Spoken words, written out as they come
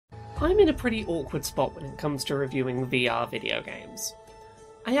I'm in a pretty awkward spot when it comes to reviewing VR video games.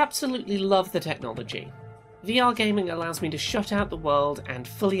 I absolutely love the technology. VR gaming allows me to shut out the world and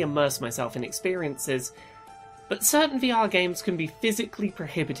fully immerse myself in experiences, but certain VR games can be physically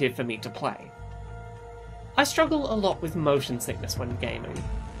prohibitive for me to play. I struggle a lot with motion sickness when gaming,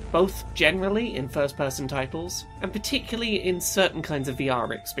 both generally in first-person titles, and particularly in certain kinds of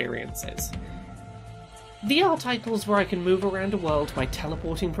VR experiences. VR titles where I can move around a world by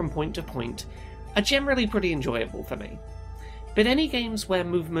teleporting from point to point are generally pretty enjoyable for me, but any games where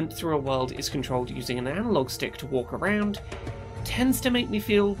movement through a world is controlled using an analog stick to walk around tends to make me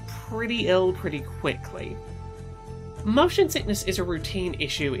feel pretty ill pretty quickly. Motion sickness is a routine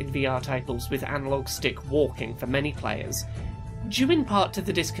issue in VR titles with analog stick walking for many players, due in part to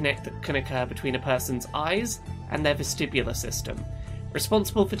the disconnect that can occur between a person's eyes and their vestibular system,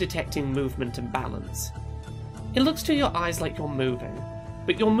 responsible for detecting movement and balance. It looks to your eyes like you're moving,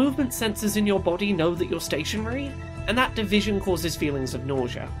 but your movement sensors in your body know that you're stationary, and that division causes feelings of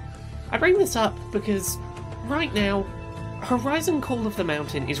nausea. I bring this up because, right now, Horizon Call of the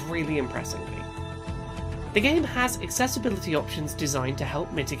Mountain is really impressing me. The game has accessibility options designed to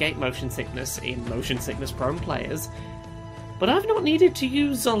help mitigate motion sickness in motion sickness-prone players, but I've not needed to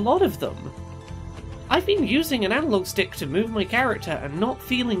use a lot of them. I've been using an analog stick to move my character and not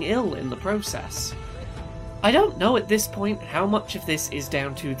feeling ill in the process. I don't know at this point how much of this is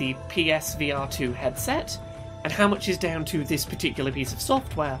down to the PSVR2 headset, and how much is down to this particular piece of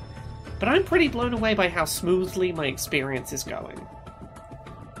software, but I'm pretty blown away by how smoothly my experience is going.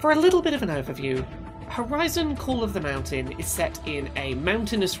 For a little bit of an overview, Horizon Call of the Mountain is set in a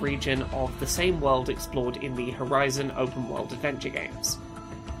mountainous region of the same world explored in the Horizon open world adventure games.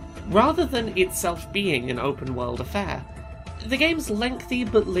 Rather than itself being an open world affair, the game's lengthy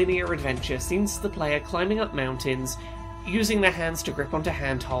but linear adventure sees the player climbing up mountains, using their hands to grip onto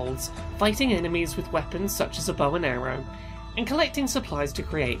handholds, fighting enemies with weapons such as a bow and arrow, and collecting supplies to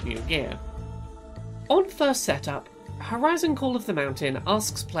create new gear. On first setup, Horizon Call of the Mountain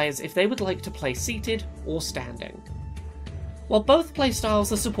asks players if they would like to play seated or standing. While both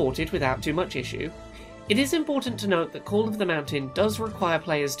playstyles are supported without too much issue, it is important to note that Call of the Mountain does require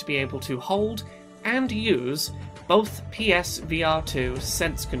players to be able to hold and use both PSVR2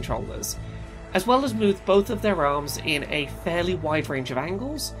 Sense controllers, as well as move both of their arms in a fairly wide range of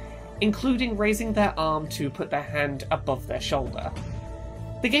angles, including raising their arm to put their hand above their shoulder.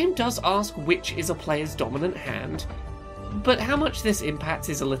 The game does ask which is a player's dominant hand, but how much this impacts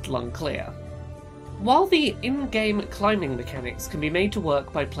is a little unclear. While the in-game climbing mechanics can be made to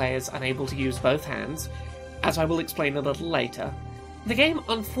work by players unable to use both hands, as I will explain a little later, the game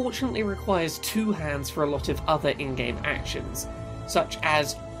unfortunately requires two hands for a lot of other in-game actions, such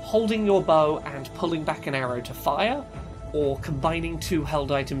as holding your bow and pulling back an arrow to fire, or combining two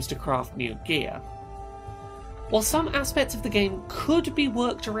held items to craft new gear. While some aspects of the game could be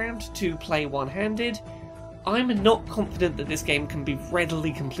worked around to play one-handed, I'm not confident that this game can be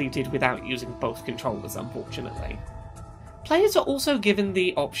readily completed without using both controllers, unfortunately. Players are also given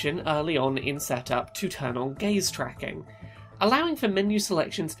the option early on in setup to turn on gaze tracking, allowing for menu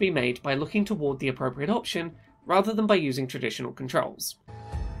selections to be made by looking toward the appropriate option rather than by using traditional controls.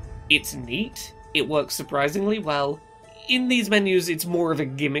 It's neat, it works surprisingly well. In these menus, it's more of a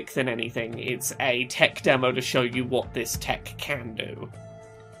gimmick than anything. It's a tech demo to show you what this tech can do.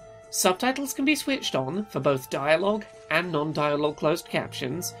 Subtitles can be switched on for both dialogue and non-dialogue closed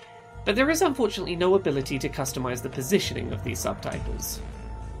captions, but there is unfortunately no ability to customize the positioning of these subtitles.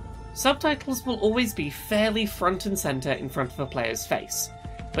 Subtitles will always be fairly front and center in front of a player's face,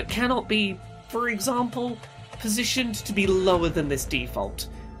 but cannot be, for example, positioned to be lower than this default,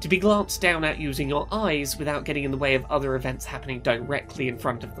 to be glanced down at using your eyes without getting in the way of other events happening directly in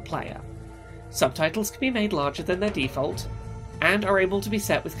front of the player. Subtitles can be made larger than their default, and are able to be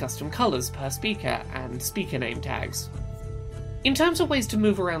set with custom colours per speaker and speaker name tags. In terms of ways to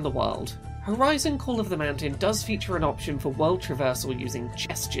move around the world, Horizon Call of the Mountain does feature an option for world traversal using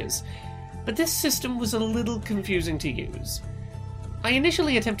gestures, but this system was a little confusing to use. I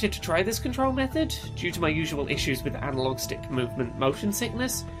initially attempted to try this control method, due to my usual issues with analog stick movement motion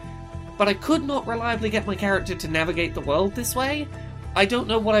sickness, but I could not reliably get my character to navigate the world this way. I don't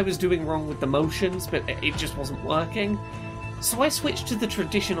know what I was doing wrong with the motions, but it just wasn't working. So I switched to the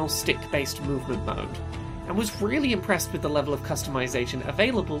traditional stick-based movement mode, and was really impressed with the level of customization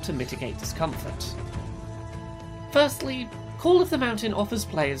available to mitigate discomfort. Firstly, Call of the Mountain offers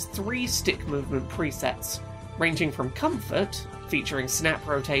players 3 stick movement presets, ranging from Comfort, featuring snap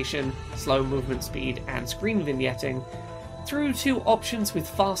rotation, slow movement speed, and screen vignetting, through to options with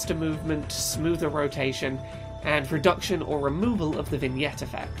faster movement, smoother rotation, and reduction or removal of the vignette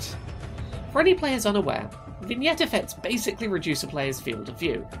effect. For any players unaware, vignette effects basically reduce a player's field of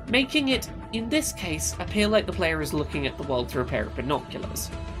view, making it, in this case, appear like the player is looking at the world through a pair of binoculars.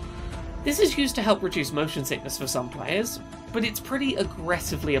 This is used to help reduce motion sickness for some players, but it's pretty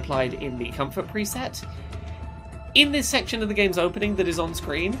aggressively applied in the comfort preset. In this section of the game's opening that is on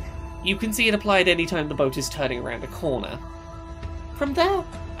screen, you can see it applied anytime the boat is turning around a corner. From there,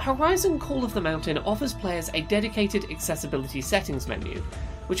 Horizon Call of the Mountain offers players a dedicated accessibility settings menu,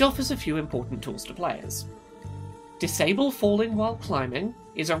 which offers a few important tools to players. Disable falling while climbing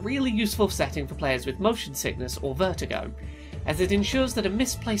is a really useful setting for players with motion sickness or vertigo, as it ensures that a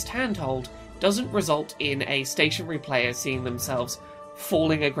misplaced handhold doesn't result in a stationary player seeing themselves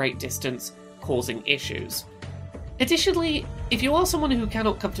falling a great distance, causing issues. Additionally, if you are someone who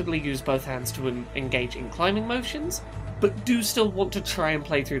cannot comfortably use both hands to engage in climbing motions, but do still want to try and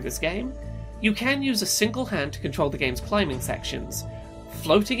play through this game, you can use a single hand to control the game's climbing sections,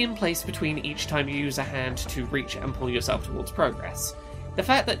 floating in place between each time you use a hand to reach and pull yourself towards progress. The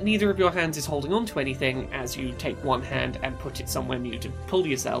fact that neither of your hands is holding onto anything as you take one hand and put it somewhere new to pull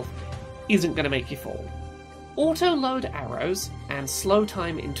yourself isn't going to make you fall. Auto-load arrows and slow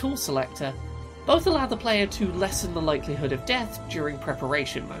time in tool selector both allow the player to lessen the likelihood of death during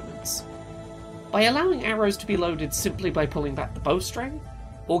preparation moments. By allowing arrows to be loaded simply by pulling back the bowstring,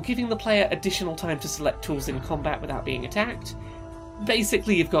 or giving the player additional time to select tools in combat without being attacked,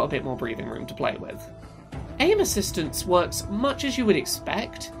 basically you've got a bit more breathing room to play with. Aim assistance works much as you would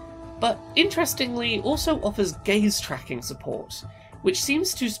expect, but interestingly also offers gaze tracking support, which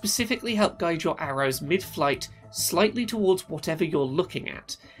seems to specifically help guide your arrows mid-flight slightly towards whatever you're looking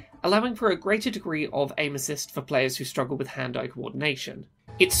at, allowing for a greater degree of aim assist for players who struggle with hand-eye coordination.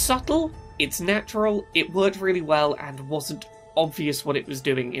 It's subtle, it's natural, it worked really well and wasn't obvious what it was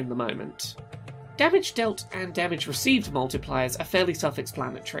doing in the moment. Damage dealt and damage received multipliers are fairly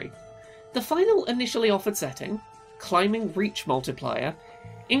self-explanatory. The final initially offered setting, Climbing Reach Multiplier,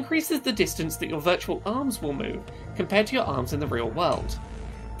 increases the distance that your virtual arms will move compared to your arms in the real world.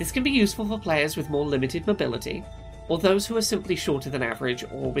 This can be useful for players with more limited mobility, or those who are simply shorter than average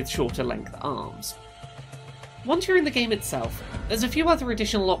or with shorter length arms. Once you're in the game itself, there's a few other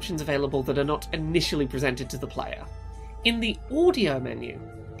additional options available that are not initially presented to the player. In the audio menu,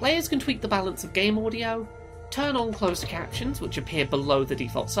 players can tweak the balance of game audio, turn on closed captions which appear below the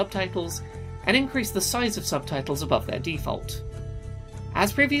default subtitles, and increase the size of subtitles above their default.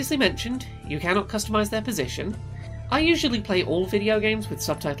 As previously mentioned, you cannot customize their position. I usually play all video games with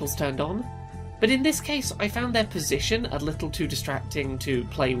subtitles turned on, but in this case I found their position a little too distracting to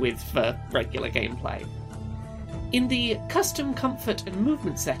play with for regular gameplay. In the Custom Comfort and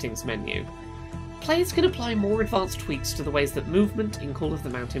Movement Settings menu, players can apply more advanced tweaks to the ways that movement in Call of the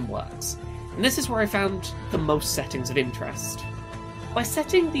Mountain works, and this is where I found the most settings of interest. By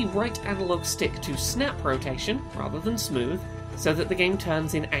setting the right analog stick to snap rotation rather than smooth, so that the game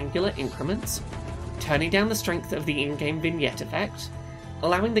turns in angular increments, turning down the strength of the in-game vignette effect,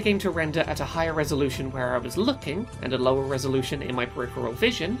 allowing the game to render at a higher resolution where I was looking and a lower resolution in my peripheral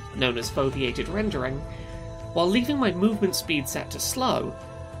vision, known as foveated rendering, while leaving my movement speed set to slow,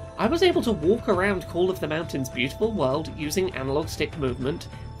 I was able to walk around Call of the Mountain's beautiful world using analog stick movement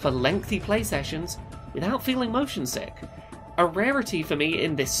for lengthy play sessions without feeling motion sick, a rarity for me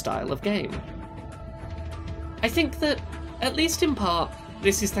in this style of game. I think that, at least in part,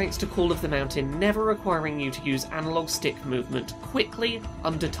 this is thanks to Call of the Mountain never requiring you to use analog stick movement quickly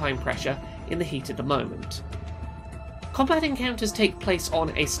under time pressure in the heat of the moment. Combat encounters take place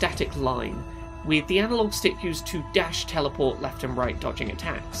on a static line, with the analog stick used to dash, teleport left and right dodging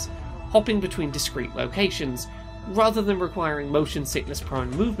attacks, hopping between discrete locations, rather than requiring motion sickness prone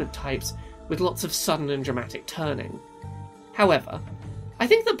movement types with lots of sudden and dramatic turning. However, I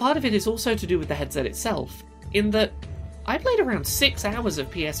think that part of it is also to do with the headset itself, in that I played around 6 hours of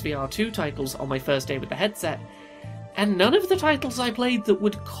PSVR 2 titles on my first day with the headset, and none of the titles I played that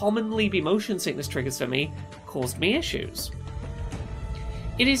would commonly be motion sickness triggers for me caused me issues.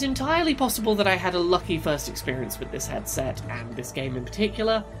 It is entirely possible that I had a lucky first experience with this headset, and this game in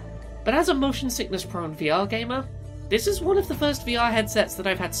particular, but as a motion sickness prone VR gamer, this is one of the first VR headsets that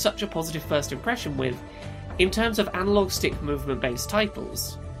I've had such a positive first impression with, in terms of analog stick movement based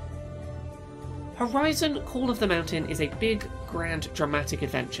titles. Horizon Call of the Mountain is a big, grand, dramatic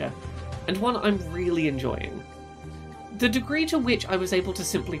adventure, and one I'm really enjoying. The degree to which I was able to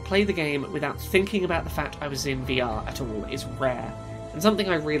simply play the game without thinking about the fact I was in VR at all is rare, and something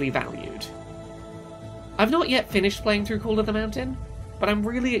I really valued. I've not yet finished playing through Call of the Mountain, but I'm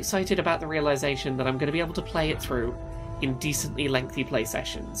really excited about the realisation that I'm going to be able to play it through in decently lengthy play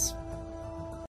sessions.